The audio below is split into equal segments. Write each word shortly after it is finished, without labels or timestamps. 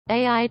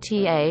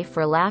AITA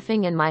for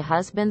laughing in my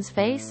husband's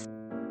face?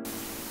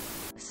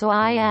 So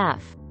I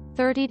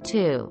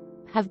 32.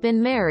 Have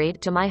been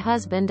married to my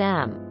husband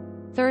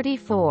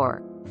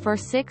 34. For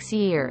 6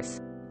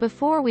 years.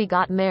 Before we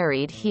got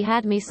married he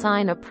had me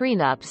sign a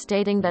prenup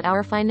stating that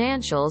our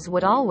financials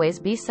would always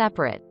be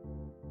separate.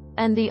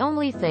 And the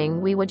only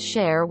thing we would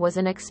share was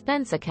an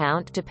expense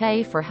account to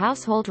pay for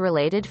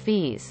household-related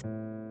fees.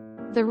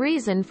 The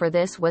reason for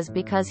this was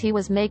because he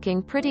was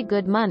making pretty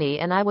good money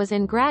and I was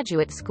in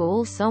graduate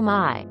school, so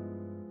my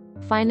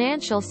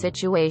financial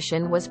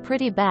situation was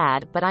pretty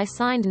bad, but I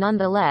signed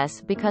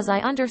nonetheless because I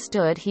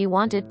understood he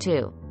wanted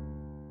to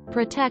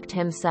protect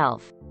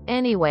himself.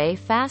 Anyway,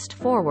 fast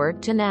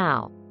forward to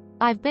now.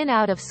 I've been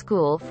out of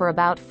school for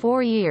about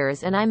 4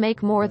 years and I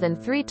make more than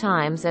 3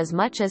 times as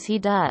much as he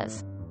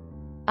does.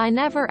 I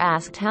never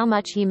asked how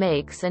much he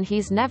makes and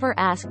he's never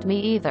asked me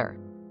either.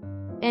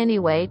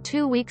 Anyway,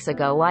 2 weeks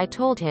ago I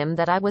told him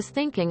that I was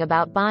thinking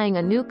about buying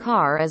a new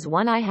car as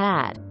one I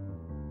had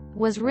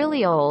was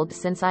really old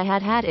since I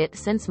had had it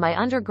since my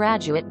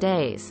undergraduate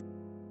days.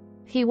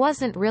 He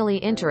wasn't really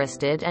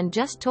interested and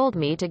just told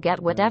me to get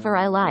whatever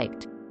I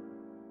liked.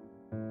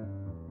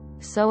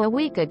 So a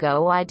week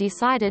ago I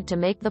decided to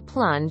make the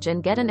plunge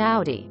and get an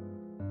Audi.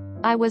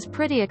 I was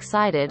pretty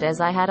excited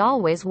as I had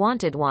always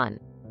wanted one.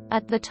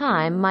 At the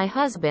time my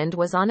husband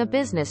was on a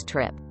business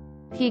trip.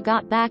 He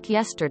got back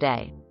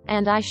yesterday.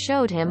 And I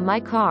showed him my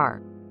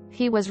car.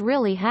 He was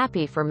really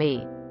happy for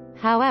me.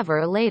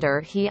 However,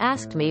 later he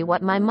asked me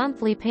what my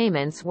monthly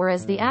payments were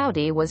as the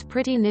Audi was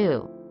pretty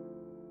new.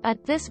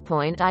 At this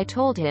point I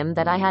told him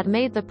that I had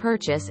made the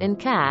purchase in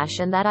cash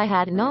and that I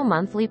had no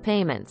monthly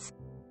payments.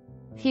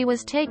 He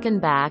was taken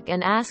back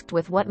and asked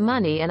with what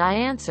money, and I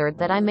answered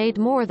that I made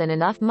more than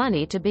enough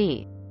money to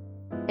be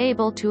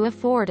able to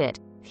afford it.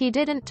 He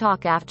didn't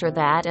talk after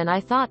that and I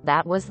thought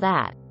that was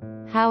that.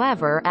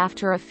 However,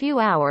 after a few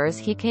hours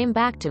he came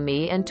back to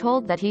me and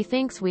told that he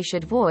thinks we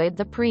should void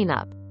the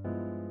prenup.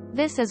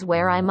 This is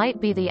where I might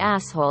be the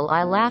asshole.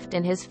 I laughed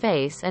in his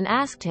face and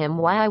asked him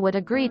why I would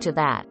agree to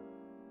that.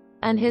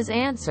 And his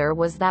answer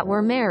was that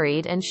we're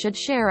married and should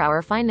share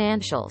our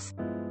financials.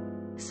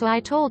 So I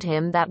told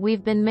him that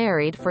we've been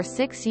married for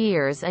 6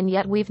 years and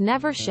yet we've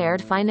never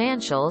shared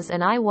financials,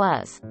 and I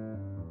was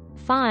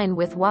fine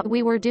with what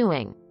we were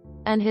doing.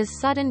 And his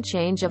sudden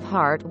change of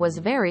heart was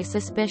very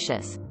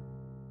suspicious.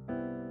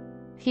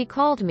 He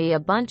called me a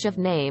bunch of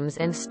names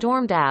and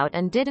stormed out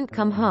and didn't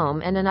come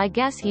home, and I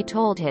guess he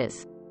told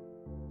his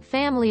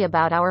family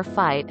about our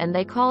fight and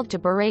they called to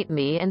berate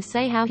me and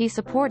say how he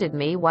supported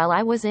me while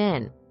I was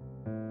in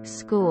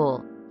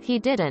school. He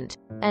didn't.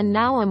 And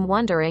now I'm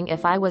wondering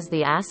if I was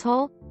the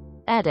asshole?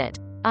 Edit.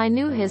 I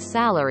knew his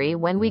salary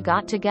when we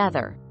got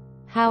together.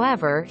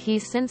 However,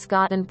 he's since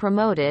gotten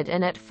promoted,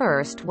 and at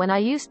first when I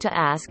used to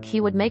ask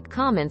he would make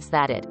comments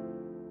that it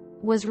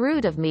was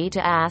rude of me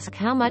to ask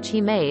how much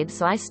he made,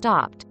 so I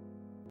stopped.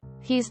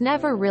 He's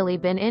never really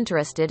been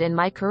interested in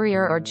my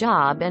career or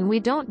job, and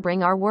we don't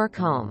bring our work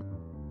home.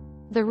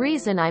 The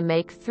reason I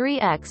make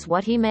 3x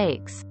what he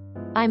makes,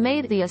 I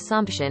made the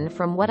assumption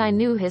from what I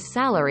knew his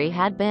salary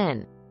had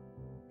been,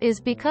 is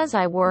because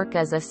I work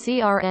as a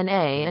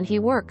CRNA and he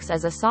works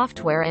as a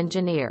software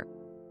engineer.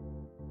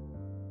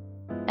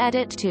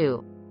 Edit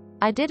 2.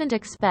 I didn't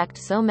expect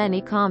so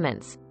many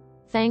comments.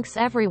 Thanks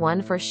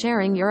everyone for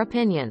sharing your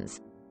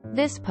opinions.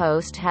 This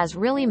post has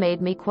really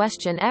made me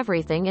question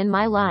everything in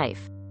my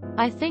life.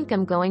 I think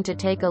I'm going to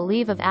take a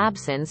leave of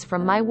absence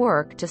from my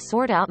work to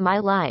sort out my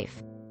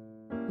life.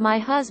 My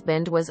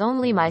husband was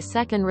only my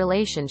second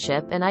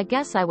relationship, and I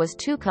guess I was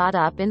too caught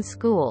up in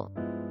school,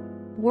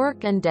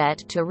 work and debt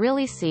to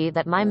really see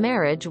that my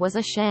marriage was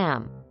a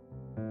sham.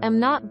 I'm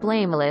not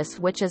blameless,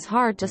 which is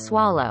hard to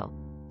swallow.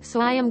 So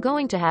I am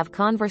going to have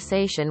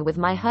conversation with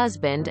my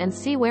husband and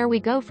see where we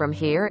go from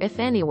here, if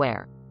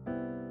anywhere.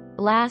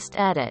 Last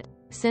edit.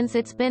 Since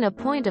it's been a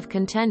point of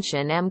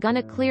contention, I'm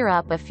gonna clear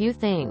up a few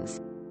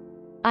things.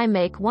 I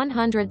make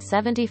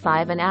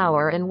 $175 an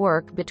hour and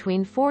work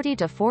between 40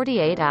 to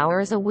 48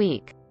 hours a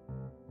week.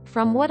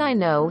 From what I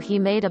know, he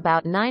made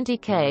about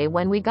 $90K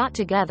when we got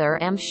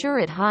together. I'm sure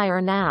it's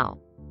higher now.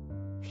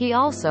 He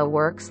also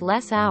works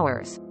less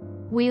hours.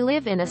 We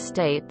live in a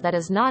state that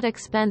is not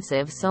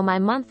expensive, so my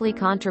monthly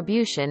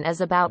contribution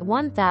is about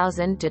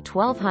 $1,000 to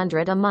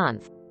 $1,200 a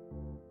month.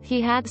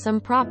 He had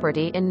some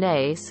property in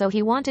NA, so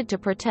he wanted to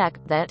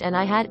protect that, and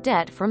I had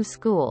debt from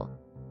school.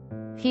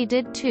 He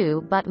did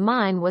too, but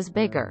mine was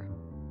bigger.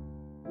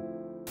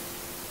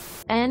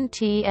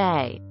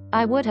 NTA.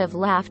 I would have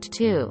laughed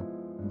too.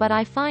 But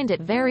I find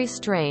it very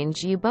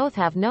strange you both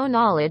have no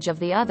knowledge of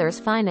the other's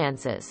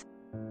finances.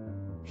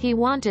 He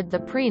wanted the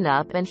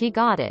prenup and he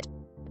got it.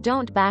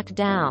 Don't back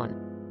down.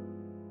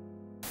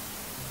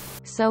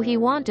 So he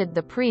wanted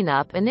the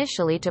prenup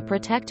initially to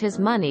protect his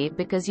money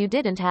because you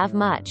didn't have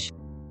much.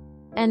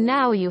 And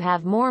now you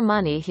have more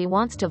money. He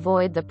wants to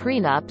void the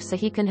prenup so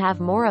he can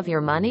have more of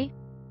your money?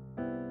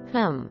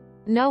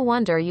 No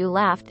wonder you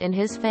laughed in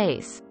his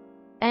face.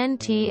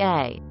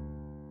 NTA.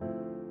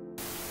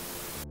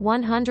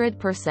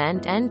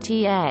 100%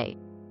 NTA.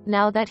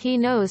 now that he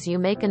knows you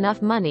make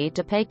enough money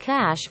to pay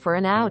cash for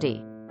an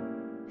Audi.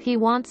 He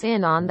wants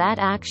in on that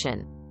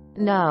action.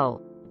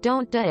 No.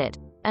 Don't do it.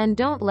 And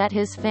don't let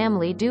his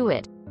family do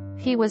it.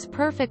 He was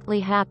perfectly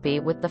happy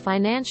with the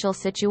financial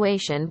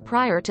situation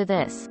prior to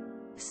this.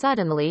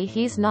 Suddenly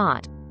he's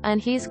not.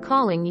 And he's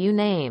calling you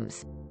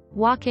names.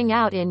 Walking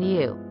out in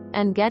you.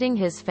 And getting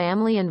his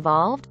family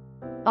involved?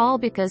 All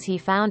because he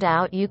found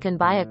out you can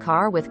buy a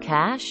car with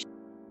cash?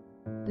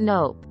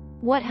 Nope.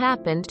 What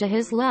happened to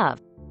his love?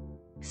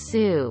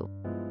 Sue.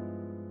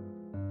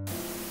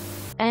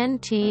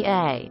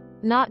 NTA.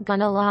 Not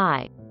gonna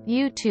lie.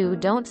 You two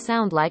don't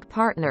sound like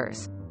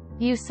partners.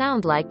 You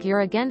sound like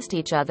you're against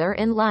each other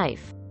in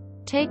life.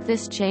 Take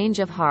this change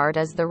of heart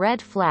as the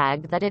red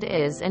flag that it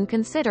is and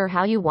consider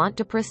how you want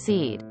to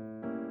proceed.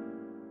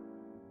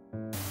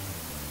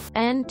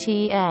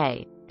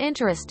 NTA.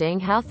 Interesting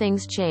how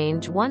things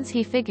change once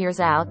he figures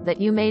out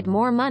that you made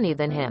more money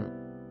than him.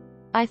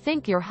 I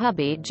think your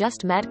hubby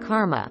just met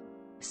karma.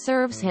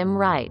 Serves him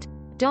right.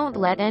 Don't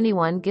let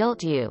anyone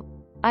guilt you.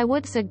 I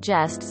would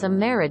suggest some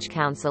marriage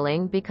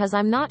counseling because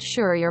I'm not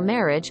sure your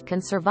marriage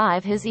can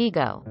survive his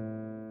ego.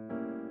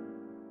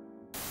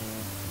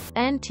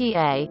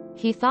 NTA.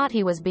 He thought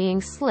he was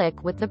being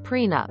slick with the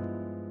prenup.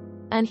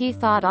 And he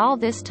thought all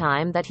this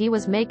time that he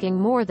was making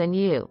more than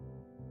you.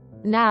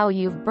 Now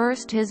you've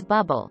burst his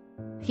bubble.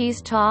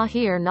 He's ta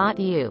here, not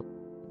you.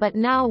 But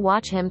now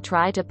watch him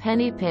try to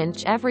penny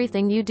pinch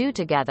everything you do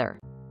together.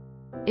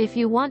 If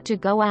you want to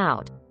go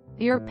out,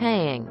 you're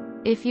paying.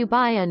 If you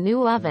buy a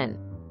new oven,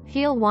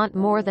 he'll want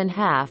more than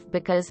half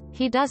because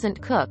he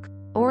doesn't cook.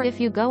 Or if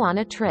you go on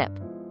a trip,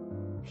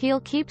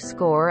 he'll keep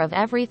score of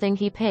everything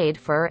he paid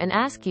for and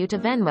ask you to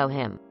Venmo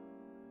him.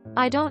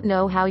 I don't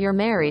know how you're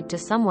married to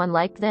someone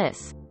like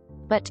this.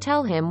 But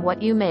tell him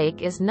what you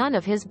make is none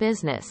of his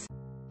business.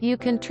 You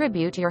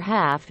contribute your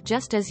half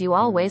just as you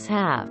always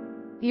have.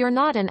 You're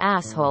not an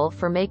asshole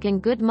for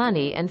making good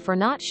money and for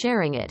not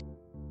sharing it.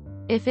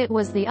 If it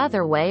was the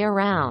other way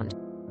around,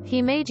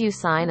 he made you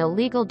sign a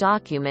legal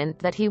document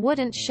that he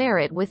wouldn't share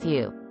it with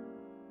you.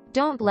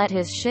 Don't let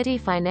his shitty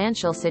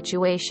financial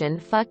situation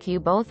fuck you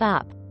both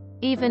up.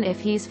 Even if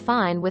he's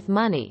fine with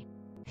money,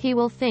 he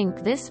will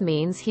think this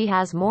means he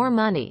has more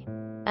money.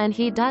 And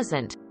he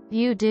doesn't.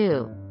 You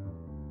do.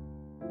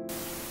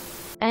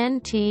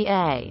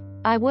 NTA.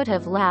 I would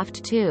have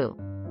laughed too.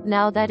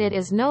 Now that it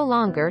is no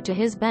longer to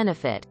his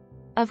benefit.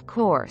 Of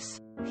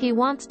course. He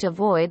wants to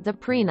void the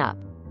prenup.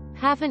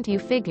 Haven't you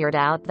figured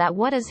out that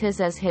what is his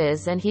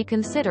and he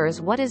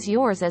considers what is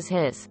yours as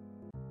his?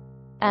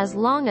 As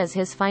long as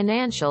his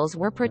financials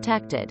were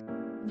protected,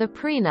 the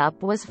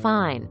prenup was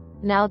fine.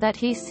 Now that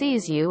he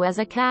sees you as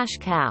a cash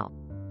cow,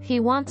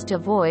 he wants to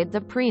void the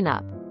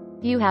prenup.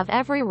 You have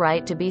every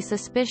right to be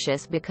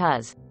suspicious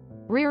because.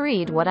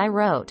 Reread what I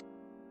wrote.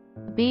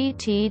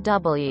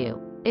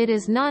 BTW. It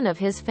is none of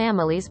his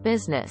family's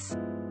business.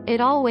 It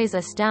always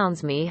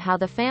astounds me how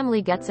the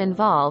family gets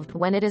involved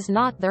when it is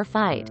not their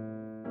fight.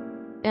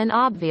 And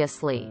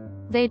obviously,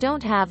 they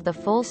don't have the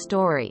full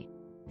story.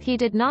 He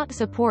did not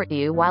support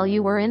you while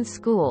you were in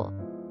school.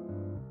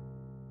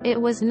 It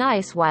was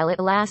nice while it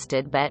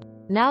lasted, but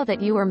now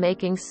that you are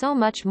making so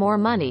much more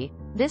money,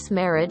 this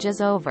marriage is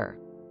over.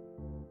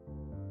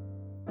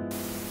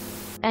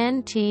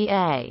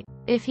 NTA.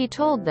 If he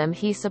told them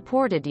he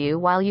supported you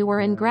while you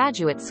were in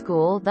graduate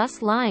school,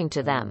 thus lying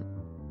to them.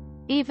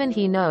 Even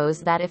he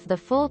knows that if the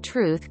full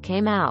truth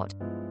came out,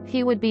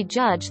 he would be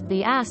judged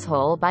the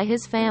asshole by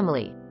his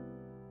family.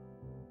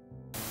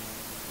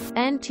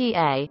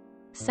 NTA.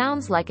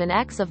 Sounds like an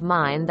ex of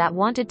mine that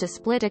wanted to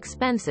split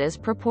expenses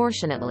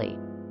proportionately.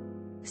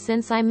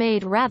 Since I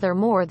made rather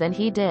more than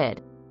he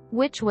did.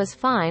 Which was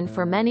fine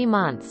for many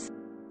months.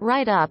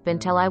 Right up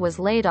until I was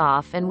laid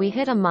off and we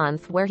hit a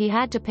month where he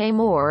had to pay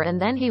more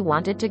and then he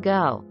wanted to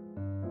go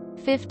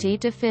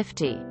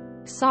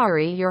 50-50.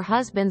 Sorry, your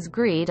husband's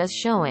greed is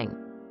showing.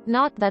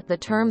 Not that the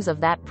terms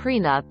of that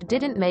prenup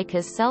didn't make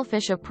his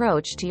selfish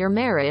approach to your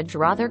marriage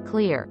rather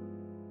clear.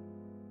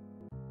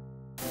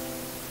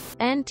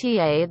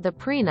 NTA. The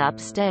prenup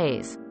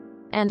stays.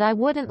 And I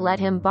wouldn't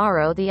let him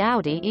borrow the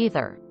Audi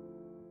either.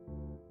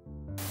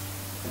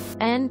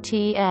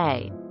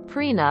 NTA.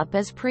 Prenup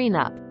is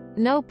prenup.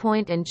 No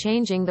point in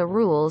changing the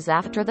rules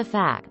after the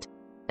fact.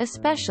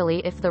 Especially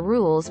if the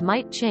rules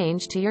might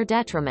change to your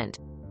detriment.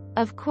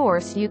 Of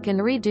course you can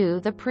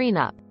redo the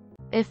prenup.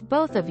 If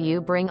both of you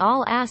bring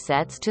all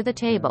assets to the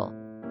table.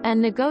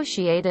 And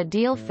negotiate a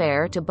deal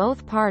fair to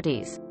both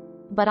parties.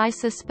 But I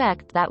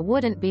suspect that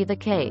wouldn't be the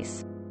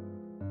case.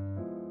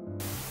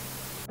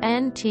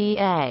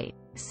 NTA.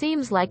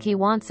 Seems like he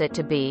wants it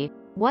to be,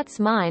 what's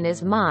mine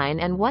is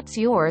mine and what's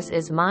yours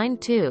is mine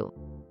too.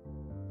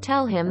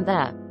 Tell him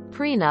the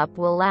prenup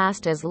will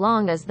last as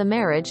long as the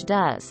marriage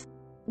does.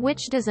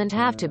 Which doesn't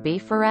have to be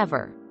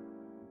forever.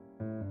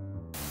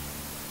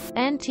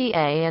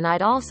 NTA. And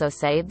I'd also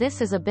say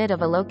this is a bit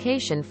of a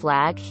location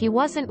flag. He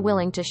wasn't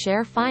willing to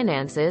share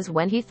finances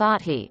when he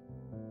thought he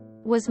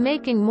was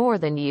making more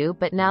than you,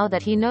 but now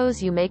that he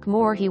knows you make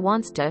more he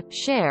wants to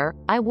share.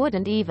 I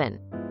wouldn't even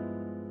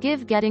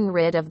Give getting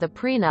rid of the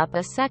prenup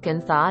a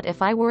second thought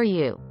if I were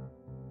you.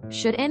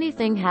 Should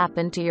anything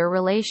happen to your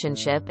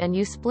relationship and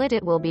you split,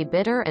 it will be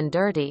bitter and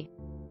dirty.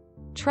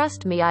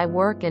 Trust me, I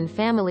work in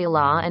family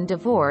law and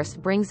divorce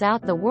brings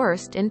out the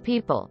worst in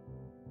people.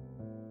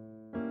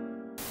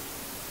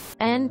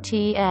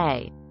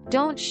 NTA.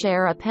 Don't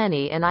share a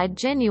penny, and I'd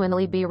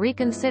genuinely be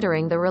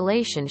reconsidering the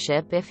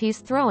relationship if he's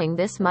throwing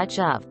this much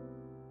of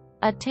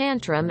a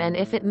tantrum, and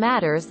if it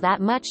matters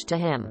that much to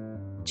him.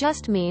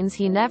 Just means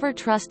he never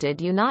trusted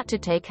you not to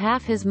take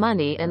half his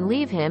money and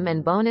leave him,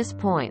 and bonus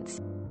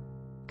points.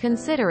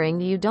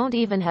 Considering you don't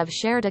even have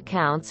shared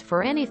accounts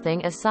for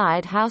anything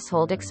aside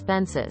household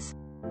expenses.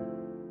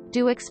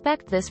 Do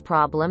expect this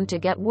problem to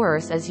get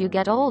worse as you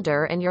get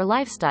older and your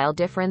lifestyle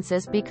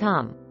differences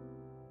become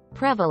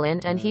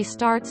prevalent and he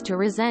starts to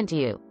resent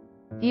you.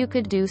 You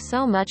could do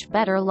so much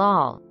better,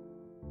 lol.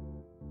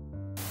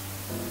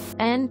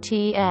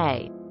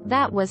 NTA.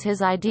 That was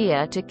his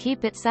idea to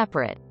keep it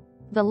separate.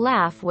 The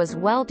laugh was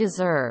well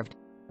deserved.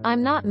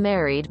 I'm not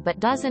married, but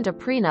doesn't a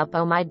prenup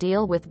owe my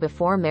deal with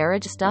before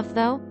marriage stuff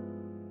though?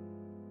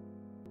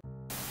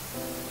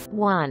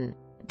 1.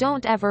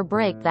 Don't ever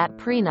break that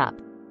prenup.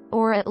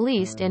 Or at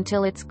least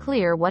until it's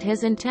clear what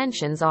his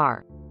intentions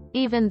are.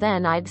 Even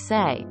then I'd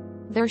say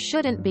there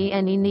shouldn't be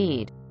any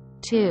need.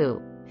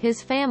 2.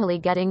 His family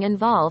getting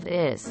involved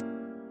is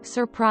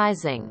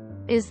surprising.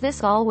 Is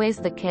this always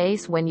the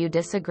case when you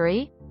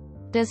disagree?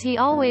 Does he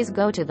always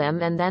go to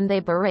them and then they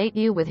berate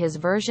you with his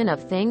version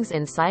of things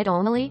in sight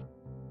only?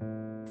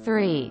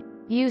 3.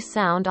 You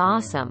sound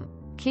awesome.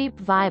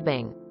 Keep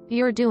vibing.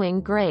 You're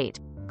doing great.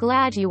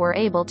 Glad you were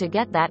able to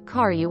get that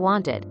car you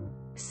wanted.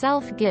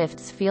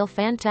 Self-gifts feel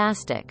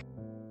fantastic.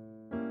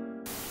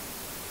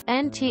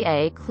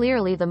 NTA.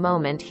 Clearly the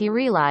moment he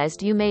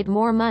realized you made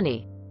more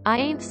money. I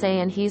ain't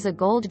saying he's a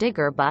gold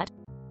digger, but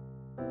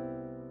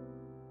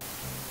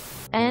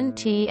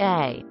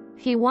NTA.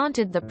 He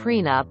wanted the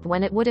prenup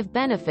when it would have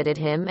benefited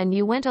him and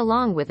you went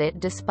along with it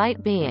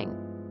despite being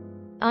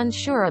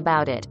unsure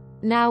about it.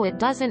 Now it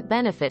doesn't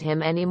benefit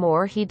him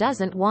anymore, he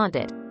doesn't want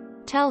it.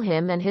 Tell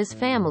him and his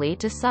family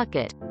to suck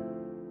it.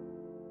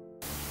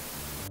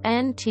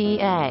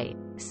 NTA.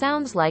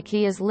 Sounds like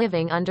he is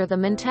living under the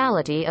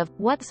mentality of,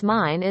 what's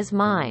mine is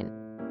mine.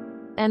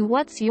 And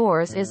what's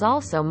yours is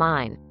also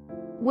mine.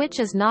 Which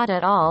is not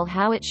at all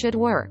how it should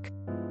work.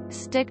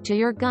 Stick to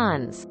your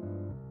guns.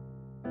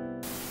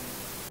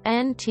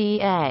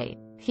 NTA.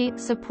 He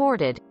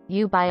supported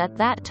you by at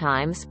that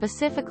time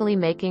specifically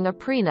making a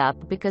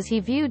prenup because he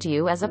viewed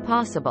you as a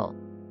possible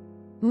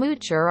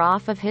moocher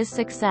off of his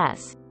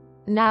success.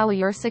 Now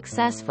you're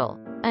successful.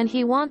 And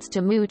he wants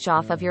to mooch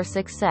off of your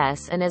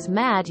success and is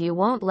mad you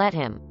won't let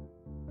him.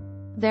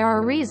 There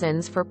are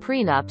reasons for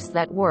prenups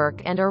that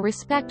work and are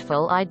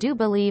respectful, I do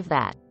believe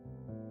that.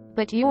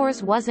 But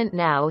yours wasn't.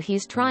 Now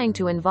he's trying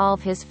to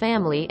involve his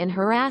family in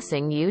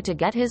harassing you to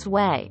get his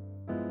way.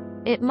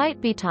 It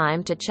might be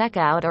time to check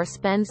out or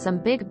spend some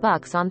big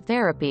bucks on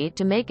therapy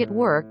to make it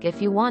work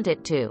if you want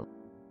it to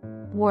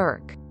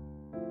work.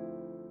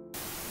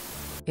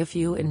 If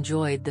you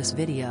enjoyed this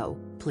video,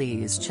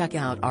 please check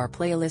out our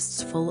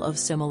playlists full of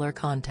similar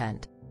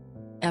content.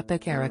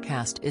 Epic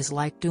AITA is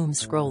like doom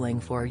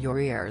scrolling for your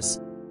ears.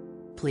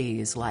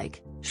 Please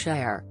like,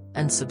 share,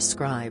 and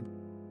subscribe.